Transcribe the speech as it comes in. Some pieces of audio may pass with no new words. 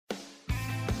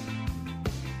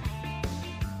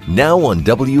Now on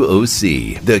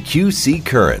WOC, the QC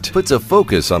Current puts a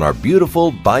focus on our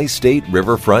beautiful bi-state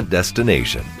riverfront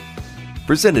destination.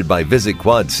 Presented by Visit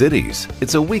Quad Cities,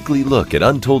 it's a weekly look at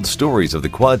untold stories of the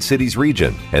Quad Cities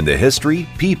region and the history,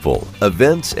 people,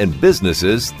 events, and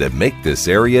businesses that make this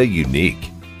area unique.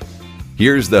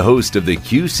 Here's the host of the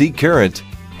QC Current,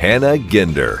 Hannah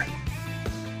Ginder.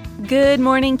 Good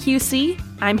morning, QC.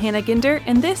 I'm Hannah Ginder,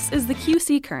 and this is the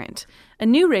QC Current, a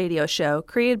new radio show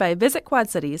created by Visit Quad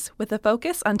Cities with a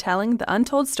focus on telling the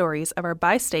untold stories of our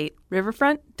bi-state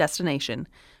riverfront destination.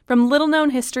 From little-known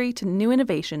history to new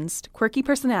innovations to quirky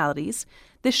personalities,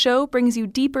 this show brings you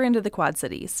deeper into the Quad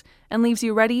Cities and leaves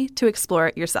you ready to explore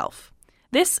it yourself.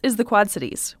 This is the Quad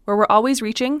Cities, where we're always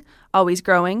reaching, always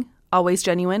growing, always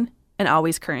genuine, and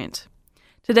always current.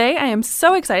 Today, I am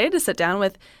so excited to sit down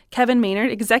with Kevin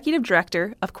Maynard, Executive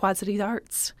Director of Quad Cities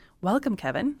Arts. Welcome,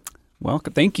 Kevin.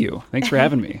 Welcome. Thank you. Thanks for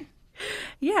having me.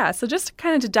 Yeah, so just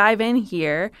kind of to dive in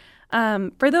here,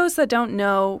 for those that don't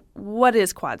know, what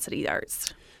is Quad City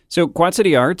Arts? So Quad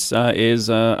City Arts is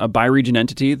a bi-region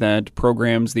entity that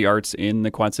programs the arts in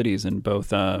the Quad Cities in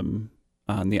both on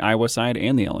the Iowa side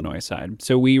and the Illinois side.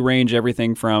 So we range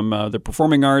everything from the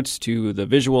performing arts to the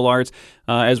visual arts,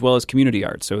 as well as community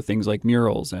arts. So things like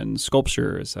murals and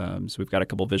sculptures. So we've got a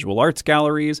couple visual arts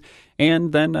galleries,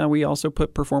 and then we also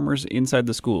put performers inside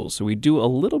the schools. So we do a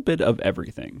little bit of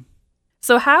everything.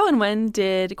 So how and when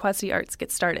did Quad City Arts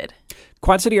get started?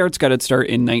 Quad City Arts got its start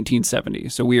in 1970.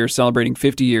 So we are celebrating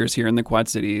 50 years here in the Quad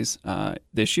Cities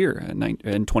this year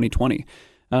in 2020.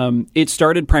 It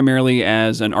started primarily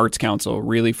as an arts council,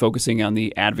 really focusing on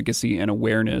the advocacy and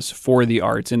awareness for the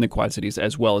arts in the Quad Cities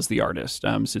as well as the artists.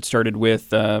 So it started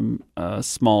with a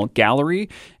small gallery,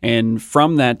 and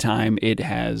from that time, it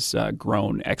has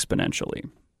grown exponentially.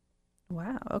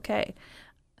 Wow. Okay.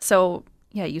 So,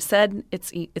 yeah, you said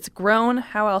it's grown.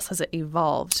 How else has it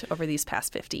evolved over these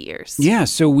past 50 years? Yeah,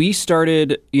 so we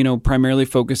started, primarily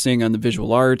focusing on the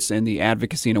visual arts and the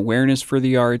advocacy and awareness for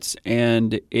the arts,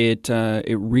 and it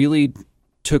really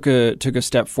took a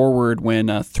step forward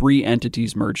when three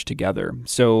entities merged together.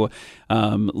 So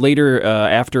later,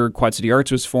 after Quad City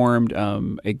Arts was formed,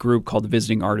 a group called the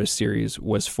Visiting Artists Series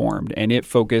was formed, and it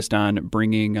focused on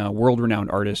bringing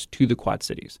world-renowned artists to the Quad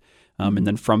Cities. And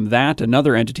then from that,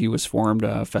 another entity was formed,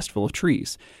 Festival of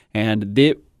Trees. And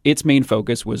its main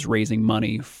focus was raising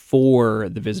money for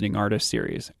the Visiting Artists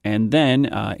Series. And then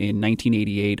in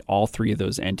 1988, all three of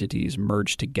those entities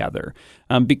merged together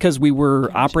because we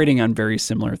were operating on very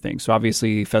similar things. So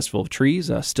obviously, Festival of Trees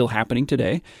still happening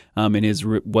today, and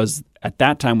was at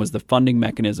that time was the funding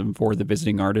mechanism for the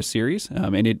Visiting Artists Series,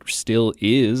 and it still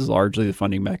is largely the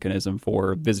funding mechanism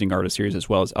for Visiting Artists Series as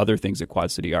well as other things at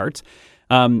Quad City Arts.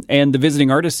 And the Visiting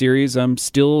Artists Series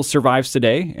still survives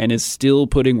today and is still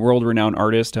putting world-renowned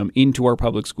artists into our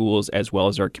public schools as well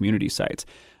as our community sites.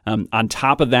 On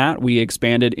top of that, we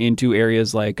expanded into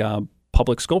areas like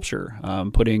public sculpture,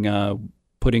 putting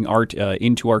art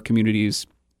into our communities.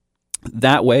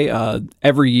 That way,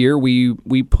 every year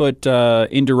we put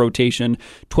into rotation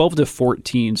 12 to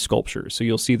 14 sculptures. So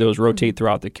you'll see those rotate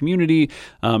throughout the community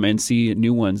and see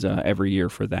new ones every year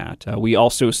for that. We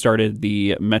also started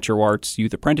the Metro Arts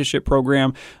Youth Apprenticeship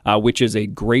Program, which is a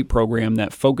great program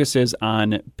that focuses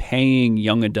on paying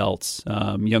young adults,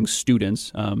 young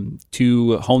students,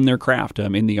 to hone their craft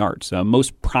in the arts.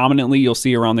 Most prominently, you'll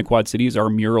see around the Quad Cities are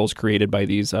murals created by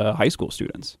these high school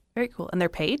students. Very cool. And they're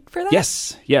paid for that?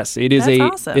 Yes. It is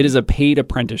awesome. It is a paid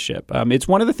apprenticeship. It's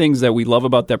one of the things that we love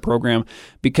about that program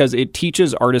because it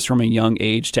teaches artists from a young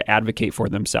age to advocate for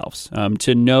themselves,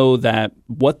 to know that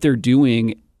what they're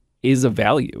doing is of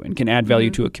value and can add value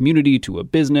to a community, to a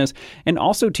business, and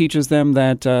also teaches them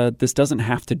that this doesn't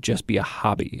have to just be a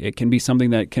hobby. It can be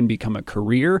something that can become a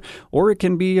career, or it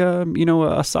can be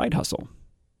a side hustle.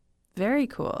 Very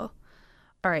cool.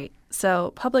 All right,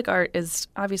 so public art is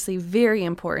obviously very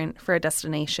important for a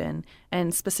destination,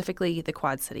 and specifically the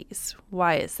Quad Cities.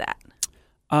 Why is that?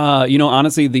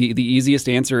 Honestly, the easiest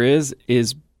answer is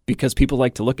because people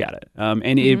like to look at it,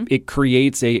 and it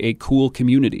creates a cool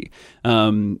community.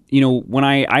 When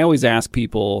I always ask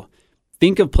people,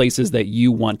 think of places that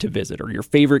you want to visit or your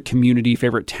favorite community,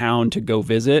 favorite town to go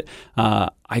visit.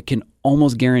 I can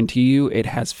almost guarantee you it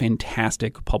has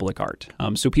fantastic public art.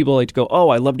 So people like to go,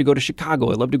 I love to go to Chicago.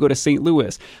 I love to go to St.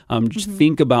 Louis. Just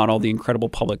think about all the incredible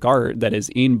public art that is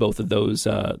in both of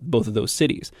those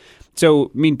cities.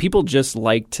 So, people just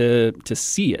like to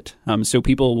see it. So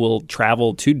people will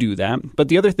travel to do that. But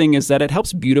the other thing is that it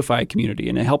helps beautify a community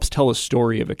and it helps tell a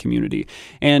story of a community.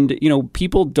 And,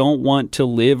 people don't want to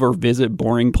live or visit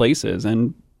boring places,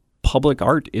 and public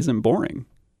art isn't boring.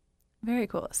 Very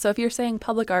cool. So if you're saying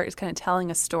public art is kind of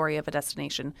telling a story of a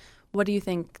destination, what do you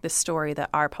think the story that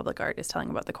our public art is telling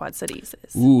about the Quad Cities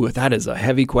is? Ooh, that is a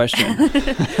heavy question.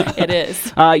 It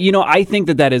is. I think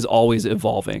that is always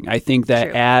evolving. I think that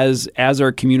True. as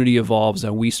our community evolves,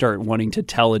 we start wanting to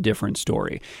tell a different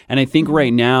story. And I think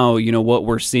right now, what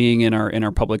we're seeing in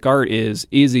our public art is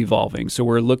evolving. So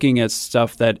we're looking at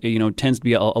stuff that tends to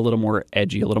be a little more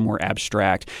edgy, a little more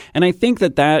abstract. And I think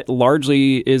that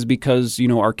largely is because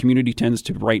our community tends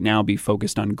to right now be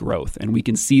focused on growth, and we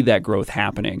can see that growth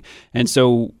happening. And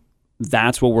so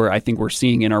that's what I think we're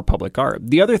seeing in our public art.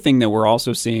 The other thing that we're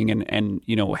also seeing and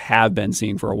have been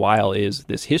seeing for a while is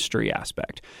this history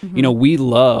aspect. We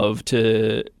love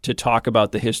to talk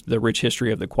about the rich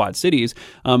history of the Quad Cities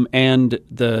and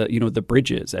the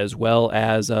bridges as well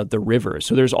as the rivers.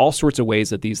 So there's all sorts of ways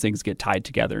that these things get tied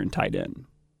together and tied in.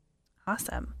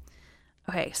 Awesome.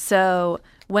 Okay, so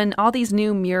when all these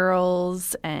new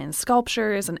murals and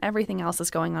sculptures and everything else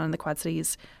is going on in the Quad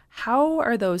Cities, how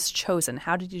are those chosen?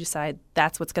 How did you decide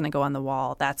that's what's going to go on the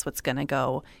wall? That's what's going to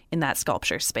go in that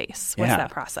sculpture space? What's that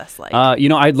process like?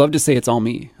 I'd love to say it's all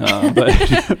me, but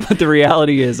but the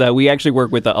reality is we actually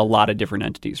work with a lot of different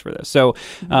entities for this. So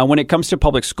when it comes to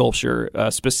public sculpture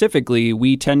specifically,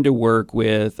 we tend to work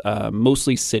with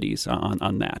mostly cities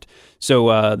on that.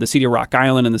 So the city of Rock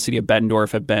Island and the city of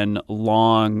Bettendorf have been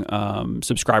long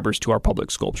subscribers to our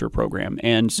public sculpture program.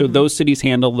 And so those cities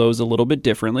handle those a little bit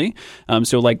differently.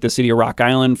 So like the city of Rock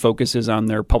Island focuses on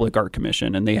their public art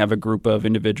commission, and they have a group of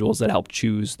individuals that help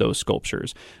choose those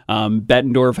sculptures.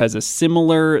 Bettendorf has a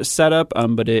similar setup,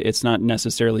 but it's not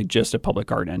necessarily just a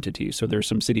public art entity. So there's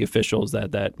some city officials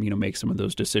that make some of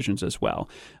those decisions as well.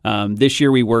 This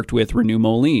year we worked with Renew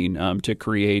Moline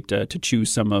to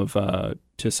choose some of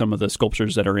the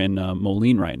sculptures that are in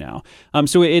Moline right now.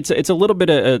 So it's a little bit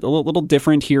a little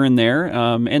different here and there,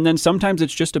 and then sometimes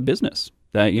it's just a business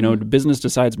that the business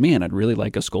decides, man, I'd really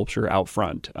like a sculpture out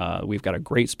front. We've got a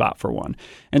great spot for one,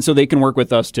 and so they can work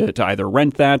with us to either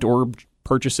rent that or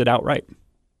purchase it outright.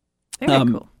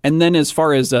 Very cool. And then as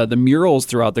far as the murals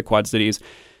throughout the Quad Cities,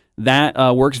 that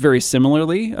works very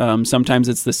similarly. Sometimes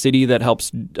it's the city that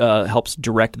helps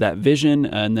direct that vision,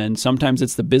 and then sometimes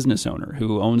it's the business owner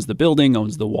who owns the building,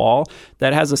 owns the wall,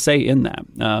 that has a say in that.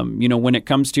 When it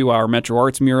comes to our Metro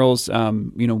Arts murals,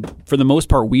 for the most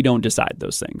part, we don't decide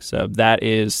those things. That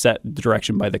is set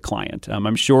direction by the client.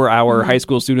 I'm sure our high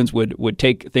school students would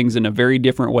take things in a very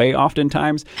different way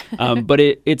oftentimes, but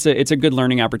it's a good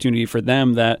learning opportunity for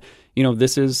them that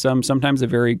this is sometimes a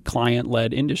very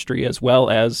client-led industry as well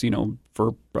as,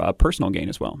 for personal gain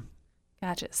as well.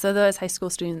 Gotcha. So those high school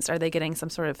students, are they getting some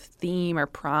sort of theme or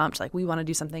prompt, like we want to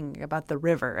do something about the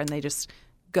river, and they just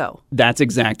go? That's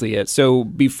exactly it. So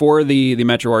before the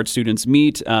Metro Arts students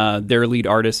meet, their lead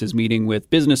artist is meeting with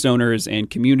business owners and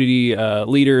community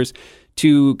leaders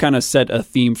to kind of set a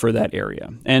theme for that area.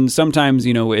 And sometimes,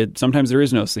 sometimes there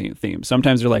is no theme.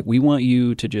 Sometimes they're like, we want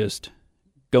you to just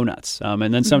go nuts.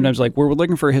 And then sometimes we're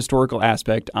looking for a historical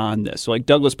aspect on this. So like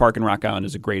Douglas Park in Rock Island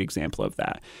is a great example of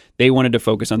that. They wanted to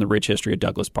focus on the rich history of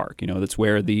Douglas Park. That's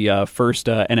where the first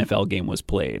NFL game was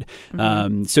played.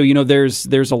 So,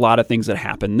 there's a lot of things that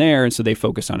happen there. And so they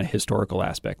focus on a historical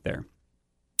aspect there.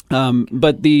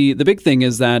 But the big thing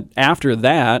is that after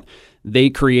that,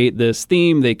 they create this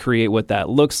theme, they create what that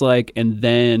looks like, and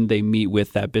then they meet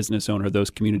with that business owner, those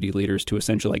community leaders, to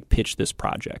essentially pitch this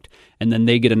project. And then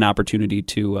they get an opportunity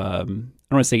to, I don't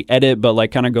want to say edit, but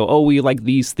kind of go, oh, we like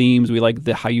these themes, we like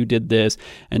how you did this,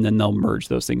 and then they'll merge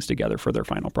those things together for their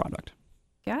final product.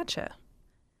 Gotcha.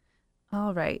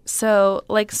 All right. So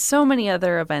like so many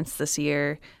other events this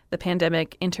year, the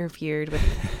pandemic interfered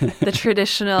with the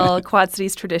traditional Quad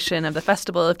Cities tradition of the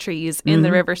Festival of Trees in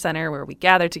the River Center, where we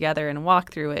gather together and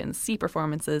walk through it and see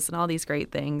performances and all these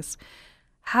great things.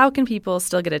 How can people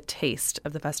still get a taste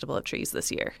of the Festival of Trees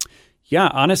this year? Yeah,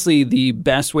 honestly, the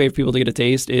best way for people to get a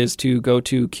taste is to go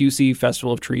to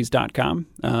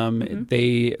qcfestivalofTrees.com.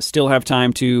 They still have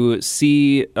time to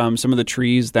see some of the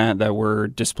trees that were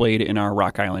displayed in our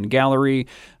Rock Island gallery,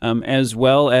 as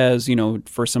well as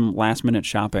for some last minute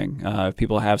shopping. If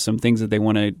people have some things that they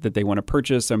want to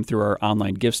purchase through our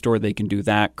online gift store, they can do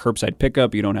that. Curbside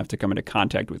pickup. You don't have to come into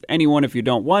contact with anyone if you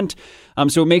don't want.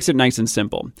 So it makes it nice and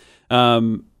simple.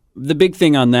 The big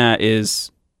thing on that is,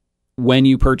 when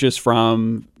you purchase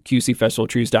from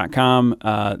qcfestivaltrees.com,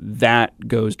 that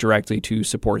goes directly to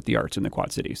support the arts in the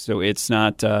Quad Cities. So it's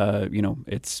not,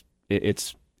 it's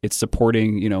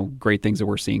supporting, great things that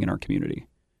we're seeing in our community.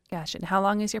 Gotcha. And how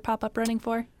long is your pop-up running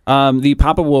for? The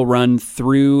pop-up will run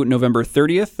through November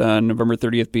 30th. November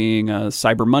 30th being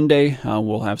Cyber Monday.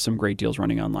 We'll have some great deals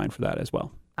running online for that as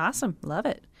well. Awesome. Love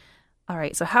it. All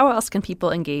right. So how else can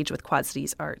people engage with Quad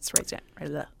Cities Arts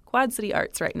Quad City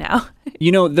Arts right now?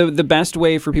 The best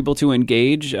way for people to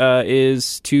engage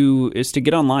is to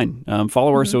get online.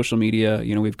 Follow our social media.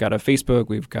 We've got a Facebook,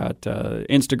 we've got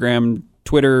Instagram,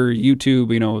 Twitter,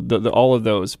 YouTube, all of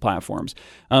those platforms,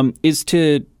 is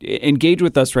to engage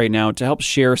with us right now to help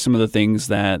share some of the things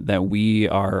that we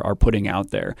are putting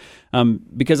out there.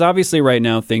 Because obviously right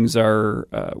now things are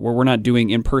where we're not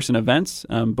doing in-person events,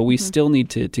 but we still need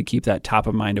to keep that top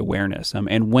of mind awareness.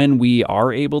 And when we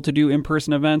are able to do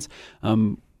in-person events,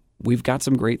 we've got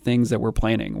some great things that we're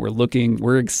planning.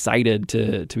 We're excited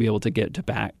to be able to get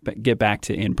back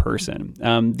to in person.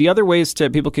 The other ways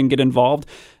people can get involved,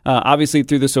 obviously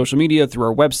through the social media, through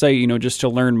our website, just to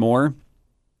learn more.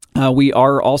 We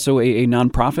are also a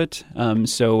nonprofit,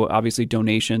 so obviously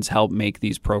donations help make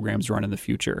these programs run in the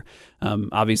future.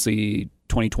 Obviously,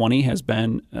 2020 has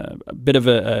been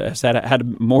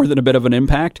had more than a bit of an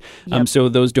impact. Yep. So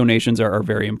those donations are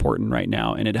very important right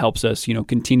now, and it helps us,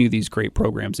 continue these great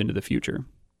programs into the future.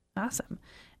 Awesome.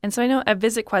 And so I know at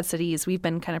Visit Quad Cities, we've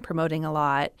been kind of promoting a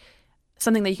lot.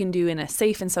 Something that you can do in a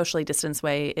safe and socially distanced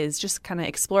way is just kind of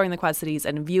exploring the Quad Cities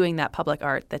and viewing that public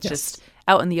art that's just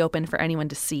out in the open for anyone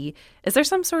to see. Is there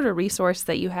some sort of resource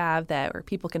that you have where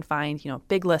people can find,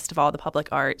 big list of all the public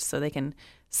art so they can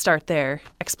start their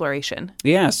exploration?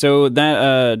 Yeah, so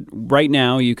that right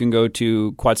now you can go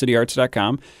to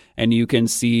quadcityarts.com and you can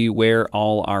see where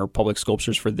all our public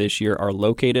sculptures for this year are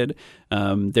located.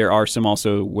 There are some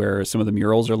also where some of the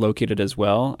murals are located as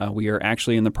well. We are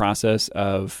actually in the process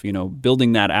of,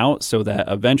 building that out so that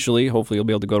eventually, hopefully, you'll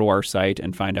be able to go to our site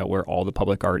and find out where all the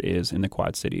public art is in the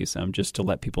Quad Cities, just to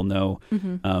let people know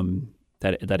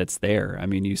that it's there. I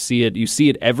mean, you see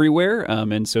it everywhere,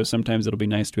 and so sometimes it'll be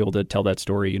nice to be able to tell that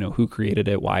story. Who created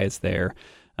it, why it's there,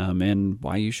 and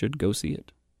why you should go see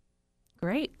it.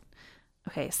 Great.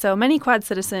 Okay, so many Quad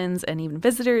citizens and even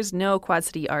visitors know Quad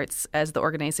City Arts as the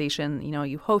organization.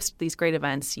 You host these great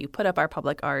events, you put up our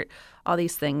public art, all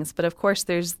these things. But of course,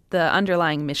 there's the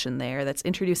underlying mission there that's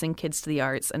introducing kids to the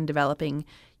arts and developing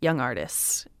young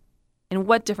artists. In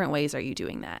what different ways are you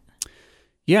doing that?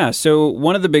 Yeah, so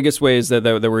one of the biggest ways that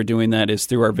we're doing that is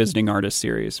through our Visiting Artist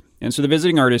Series. And so the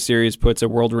Visiting Artist Series puts a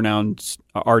world-renowned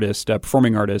artist,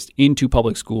 performing artist, into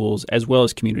public schools as well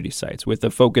as community sites with a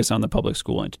focus on the public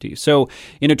school entity. So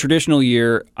in a traditional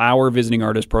year, our Visiting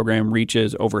Artist program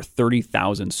reaches over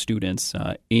 30,000 students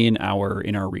in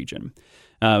our region.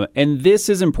 And this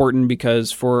is important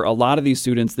because for a lot of these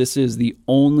students, this is the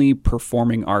only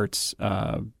performing arts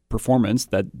performance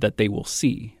that they will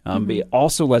see. But it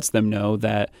also lets them know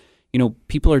that,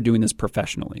 people are doing this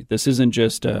professionally. This isn't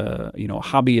just a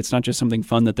hobby. It's not just something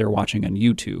fun that they're watching on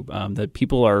YouTube. That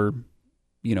people are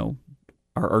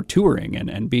touring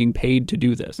and being paid to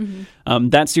do this.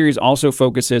 That series also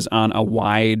focuses on a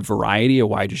wide variety, a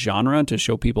wide genre to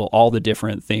show people all the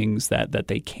different things that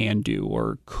they can do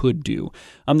or could do.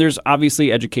 There's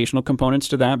obviously educational components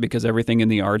to that because everything in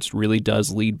the arts really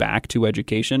does lead back to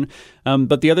education.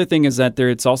 But the other thing is that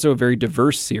it's also a very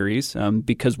diverse series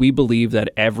because we believe that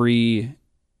every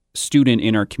student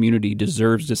in our community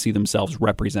deserves to see themselves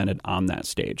represented on that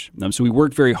stage. So we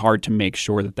work very hard to make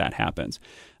sure that happens.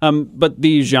 But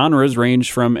the genres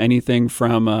range from anything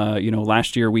from,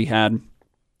 last year we had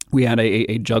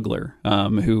a juggler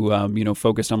who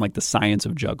focused on like the science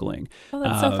of juggling. Oh,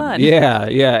 that's so fun. Yeah,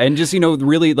 and just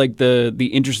really like the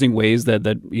interesting ways that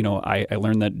I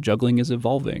learned that juggling is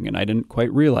evolving, and I didn't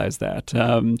quite realize that.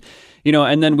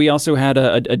 And then we also had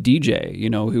a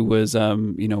DJ, who was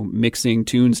mixing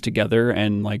tunes together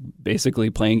and like basically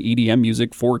playing EDM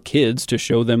music for kids to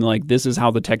show them like this is how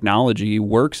the technology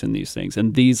works in these things,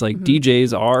 and these like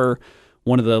DJs are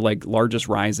one of the like largest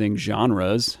rising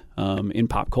genres in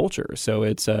pop culture. So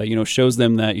it's shows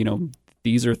them that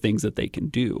these are things that they can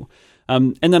do.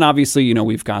 And then obviously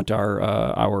we've got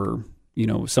our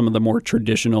some of the more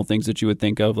traditional things that you would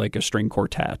think of like a string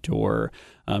quartet or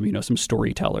some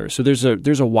storytellers. So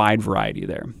there's a wide variety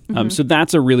there. So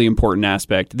that's a really important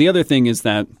aspect. The other thing is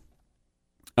that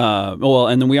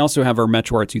and then we also have our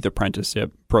Metro Arts Youth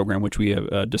Apprenticeship program, which we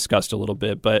have discussed a little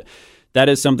bit, but that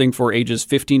is something for ages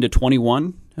 15 to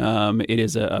 21. It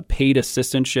is a paid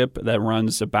assistantship that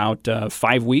runs about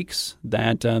 5 weeks.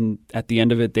 That at the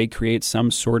end of it, they create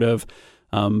some sort of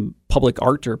public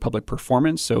art or public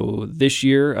performance. So this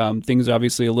year, things are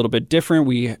obviously a little bit different.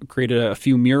 We created a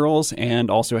few murals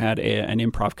and also had an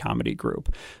improv comedy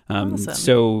group. Awesome.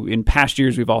 So in past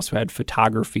years, we've also had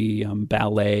photography,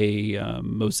 ballet,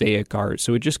 mosaic art.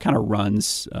 So it just kind of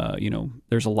runs,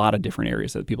 there's a lot of different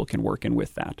areas that people can work in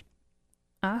with that.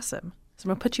 Awesome. So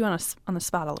I'm going to put you on the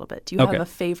spot a little bit. Do you have a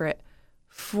favorite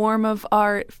form of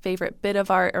art, favorite bit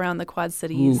of art around the Quad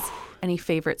Cities? Ooh. Any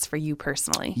favorites for you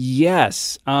personally?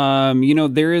 Yes.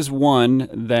 There is one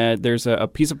that there's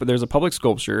a public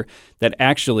sculpture that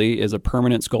actually is a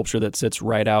permanent sculpture that sits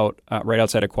right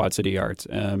outside of Quad City Arts.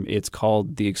 It's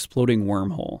called the Exploding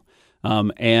Wormhole.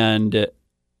 And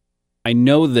I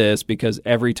know this because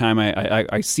every time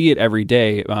I see it every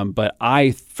day, but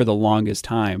I, for the longest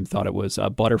time, thought it was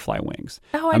butterfly wings.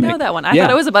 Oh, I know that one. I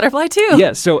thought it was a butterfly too.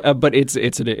 Yeah, so, but it's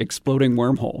an exploding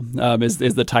wormhole is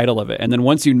the title of it. And then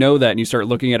once you know that and you start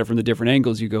looking at it from the different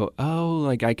angles, you go, oh,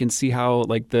 like I can see how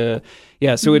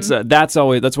so it's that's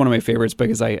one of my favorites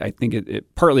because I think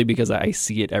it partly because I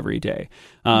see it every day.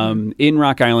 In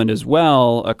Rock Island as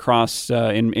well, across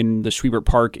in the Schwiebert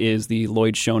Park is the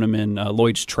Lloyd Schoenemann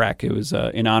Lloyd's Trek. It was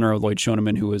in honor of Lloyd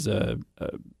Schoenemann, who was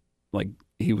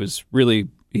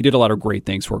he did a lot of great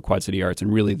things for Quad City Arts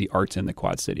and really the arts in the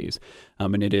Quad Cities.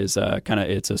 And it is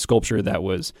it's a sculpture that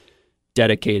was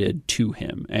dedicated to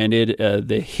him, and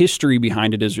the history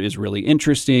behind it is really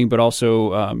interesting. But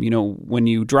also, when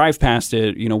you drive past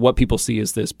it, what people see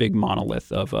is this big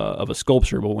monolith of a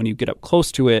sculpture. But when you get up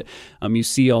close to it, you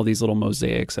see all these little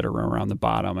mosaics that are around the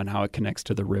bottom and how it connects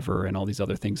to the river and all these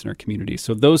other things in our community.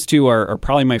 So those two are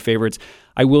probably my favorites.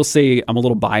 I will say I'm a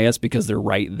little biased because they're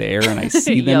right there and I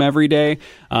see them every day.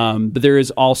 But there is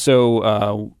also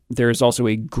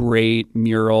a great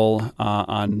mural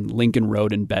on Lincoln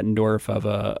Road in Bettendorf of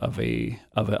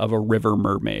a river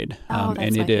mermaid. That's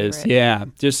and it my is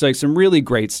favorite. just like some really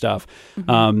great stuff.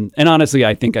 And honestly,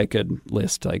 I think I could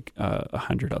list like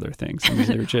 100 other things. I mean,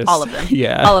 they're just all of them.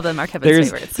 Yeah, all of them are Kevin's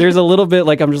favorites. There's a little bit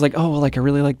like I'm just like, oh, like I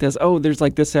really like this. Oh, there's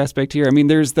like this aspect here. I mean,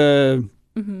 there's the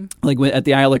like at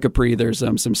the Isle of Capri, there's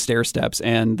some stair steps,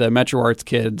 and the Metro Arts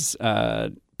kids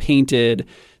painted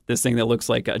this thing that looks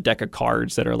like a deck of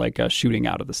cards that are like shooting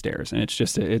out of the stairs, and it's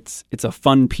just it's a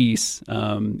fun piece,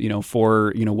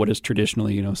 for what is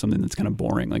traditionally something that's kind of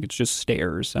boring, like it's just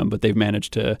stairs, but they've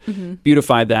managed to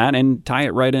beautify that and tie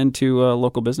it right into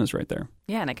local business right there.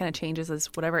 Yeah, and it kind of changes as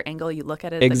whatever angle you look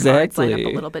at it. Exactly. The cards line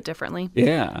up a little bit differently.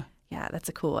 Yeah, that's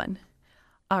a cool one.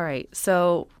 All right,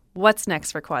 so what's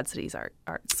next for Quad Cities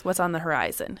Arts? What's on the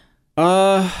horizon?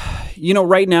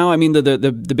 Right now, I mean,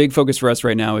 the big focus for us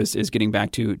right now is getting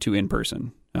back to in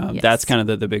person. Yes. That's kind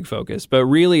of the big focus. But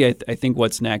really, I think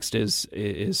what's next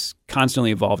is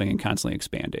constantly evolving and constantly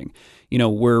expanding.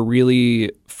 We're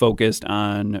really focused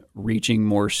on reaching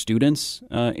more students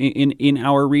in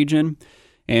our region,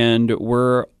 and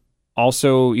we're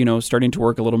also, starting to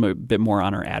work a little bit more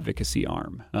on our advocacy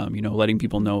arm, letting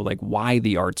people know like why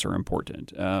the arts are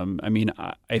important.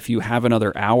 If you have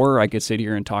another hour, I could sit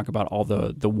here and talk about all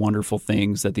the wonderful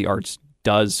things that the arts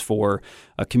does for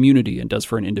a community and does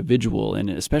for an individual and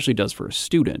especially does for a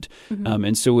student.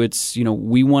 And so it's,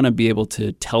 we want to be able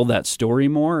to tell that story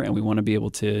more, and we want to be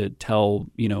able to tell,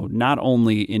 not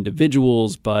only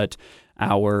individuals, but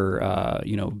our,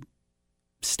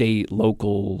 state,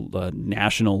 local,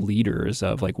 national leaders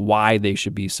of like why they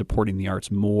should be supporting the arts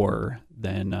more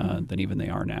than even they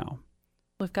are now.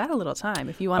 We've got a little time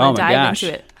if you want to dive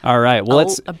into it. All right. Well,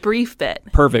 let's a brief bit.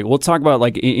 Perfect. We'll talk about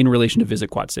like in relation to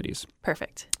Visit Quad Cities.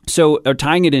 Perfect. So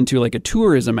tying it into like a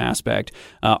tourism aspect,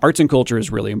 arts and culture is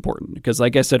really important because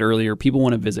like I said earlier, people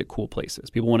want to visit cool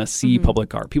places. People want to see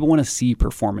public art. People want to see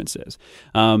performances.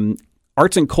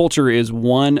 Arts and culture is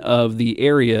one of the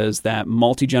areas that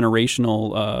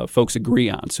multi-generational folks agree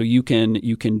on. So you can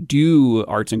do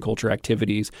arts and culture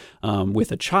activities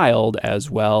with a child as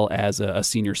well as a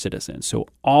senior citizen. So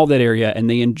all that area, and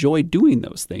they enjoy doing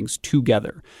those things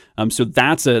together. So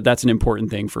that's an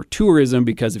important thing for tourism,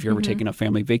 because if you're ever taking a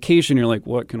family vacation, you're like,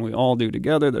 what can we all do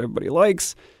together that everybody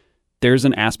likes? There's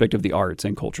an aspect of the arts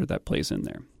and culture that plays in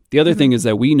there. The other thing is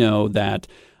that we know that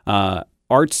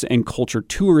arts and culture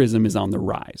tourism is on the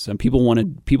rise, and people want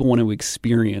to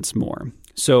experience more.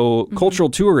 So cultural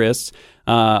tourists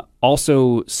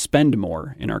also spend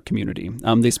more in our community.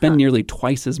 They spend nearly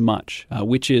twice as much,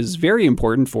 which is very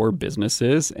important for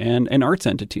businesses and arts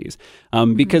entities,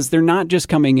 because they're not just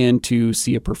coming in to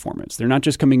see a performance. They're not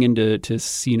just coming in to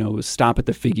stop at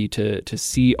the Figgy to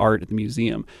see art at the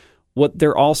museum. What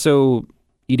they're also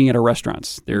eating at our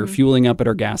restaurants. They're fueling up at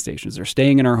our gas stations. They're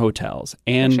staying in our hotels.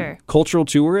 And cultural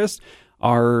tourists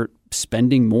are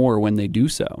spending more when they do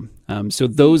so. So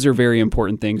those are very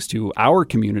important things to our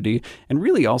community and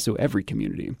really also every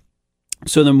community.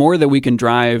 So the more that we can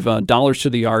drive dollars to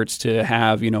the arts to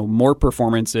have, more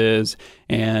performances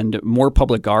and more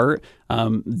public art,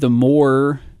 the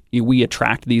more we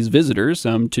attract these visitors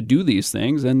to do these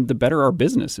things, and the better our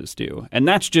businesses do. And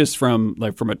that's just from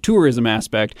a tourism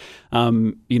aspect,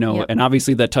 and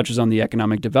obviously that touches on the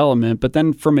economic development. But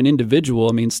then from an individual,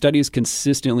 I mean, studies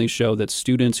consistently show that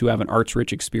students who have an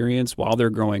arts-rich experience while they're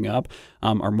growing up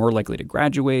are more likely to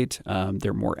graduate.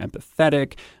 They're more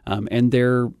empathetic, and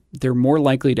they're more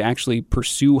likely to actually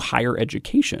pursue higher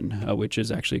education, which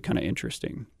is actually kind of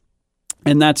interesting.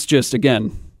 And that's just,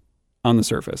 again, on the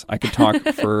surface. I could talk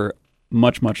for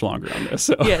much, much longer on this.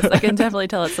 So. Yes, I can definitely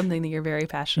tell it's something that you're very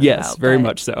passionate about. Yes, very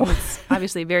much so. It's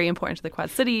obviously very important to the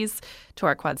Quad Cities, to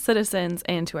our Quad citizens,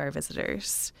 and to our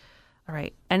visitors. All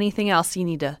right. Anything else you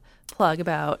need to plug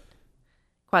about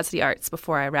Quad City Arts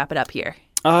before I wrap it up here?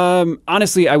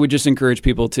 Honestly, I would just encourage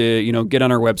people to, get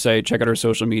on our website, check out our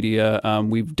social media.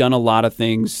 We've done a lot of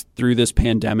things through this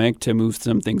pandemic to move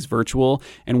some things virtual.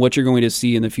 And what you're going to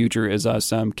see in the future is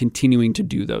us continuing to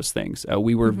do those things.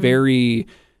 We were very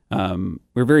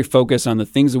focused on the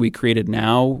things that we created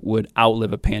now would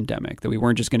outlive a pandemic, that we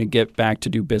weren't just going to get back to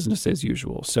do business as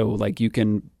usual. So you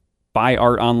can buy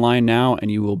art online now, and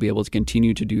you will be able to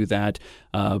continue to do that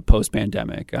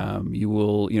post-pandemic.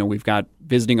 We've got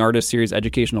Visiting Artist Series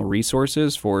educational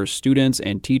resources for students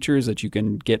and teachers that you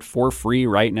can get for free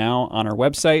right now on our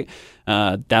website.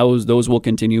 Those will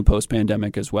continue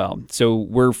post-pandemic as well. So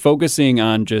we're focusing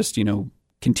on just,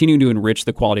 continuing to enrich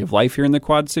the quality of life here in the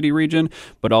Quad City region,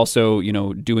 but also,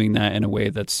 doing that in a way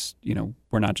that's,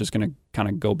 we're not just going to kind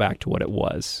of go back to what it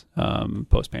was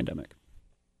post-pandemic.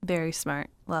 Very smart.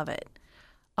 Love it.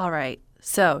 All right.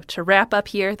 So to wrap up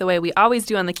here, the way we always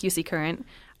do on the QC Current,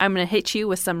 I'm going to hit you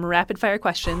with some rapid fire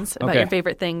questions about your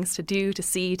favorite things to do, to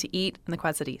see, to eat in the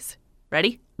Quad Cities.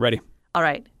 Ready? Ready. All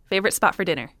right. Favorite spot for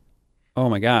dinner? Oh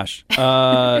my gosh.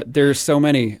 There's so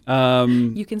many.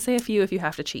 You can say a few if you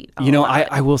have to cheat.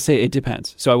 I will say it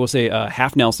depends. So I will say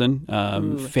Half Nelson,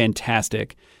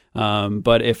 fantastic.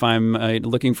 But if I'm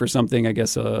looking for something, I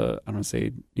guess I don't want to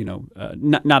say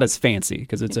not as fancy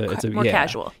because it's a more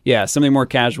casual. Yeah, something more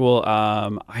casual.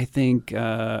 I think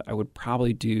I would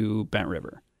probably do Bent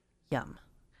River. Yum.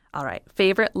 All right.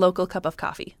 Favorite local cup of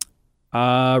coffee?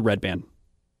 Red Band.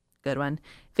 Good one.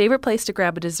 Favorite place to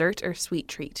grab a dessert or sweet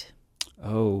treat?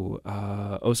 Oh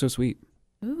So Sweet.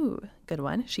 Ooh, good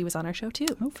one. She was on our show too.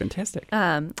 Oh, fantastic.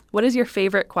 What is your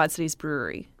favorite Quad Cities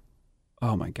brewery?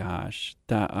 Oh my gosh.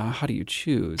 How do you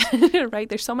choose? Right,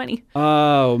 there's so many.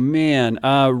 Oh man.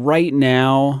 Right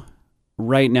now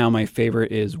my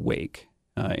favorite is Wake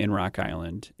in Rock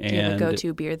Island. Do you have a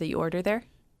go-to beer that you order there?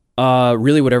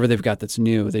 Really whatever they've got that's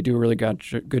new. They do a really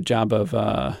good job of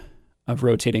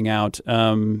rotating out.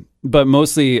 But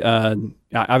mostly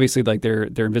obviously their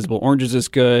Invisible Oranges is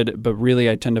good, but really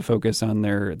I tend to focus on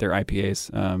their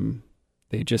IPAs.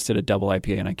 They just did a double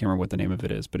IPA and I can't remember what the name of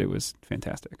it is, but it was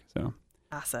fantastic. So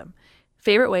awesome.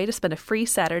 Favorite way to spend a free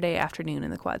Saturday afternoon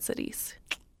in the Quad Cities?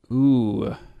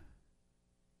 Ooh.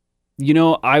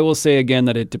 I will say again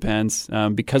that it depends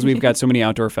because we've got so many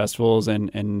outdoor festivals and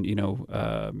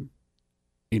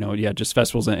just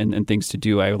festivals and things to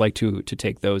do. I would like to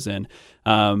take those in.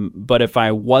 But if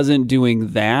I wasn't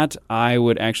doing that, I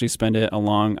would actually spend it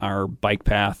along our bike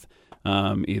path,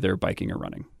 either biking or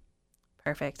running.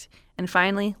 Perfect. And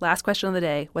finally, last question of the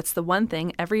day. What's the one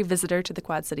thing every visitor to the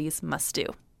Quad Cities must do?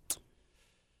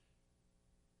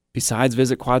 Besides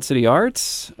visit Quad City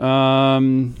Arts, I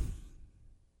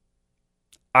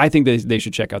think they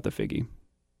should check out the Figgy.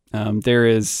 There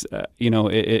is,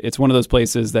 it's one of those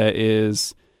places that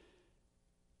is,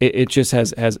 it just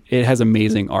has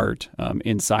amazing art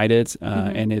inside it.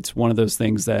 And it's one of those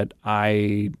things that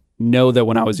I know that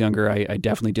when I was younger, I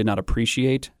definitely did not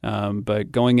appreciate.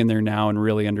 But going in there now and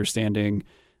really understanding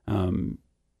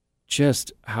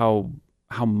just how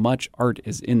much art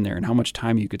is in there and how much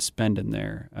time you could spend in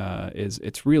there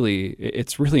it's really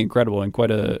incredible and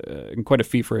quite a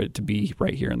feat for it to be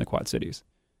right here in the Quad Cities.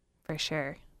 For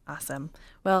sure. Awesome.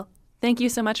 Well, thank you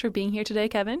so much for being here today,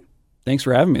 Kevin. Thanks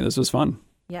for having me. This was fun.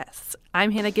 Yes.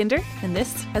 I'm Hannah Ginder, and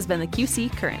this has been the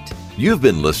QC Current. You've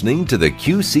been listening to the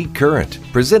QC Current,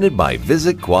 presented by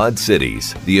Visit Quad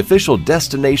Cities, the official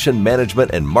destination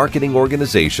management and marketing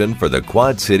organization for the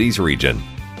Quad Cities region.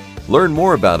 Learn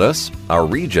more about us, our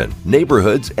region,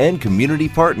 neighborhoods, and community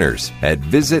partners at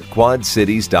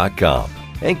visitquadcities.com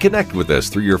and connect with us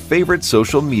through your favorite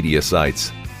social media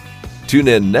sites. Tune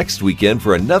in next weekend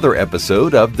for another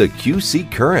episode of the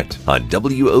QC Current on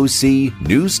WOC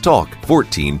News Talk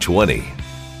 1420.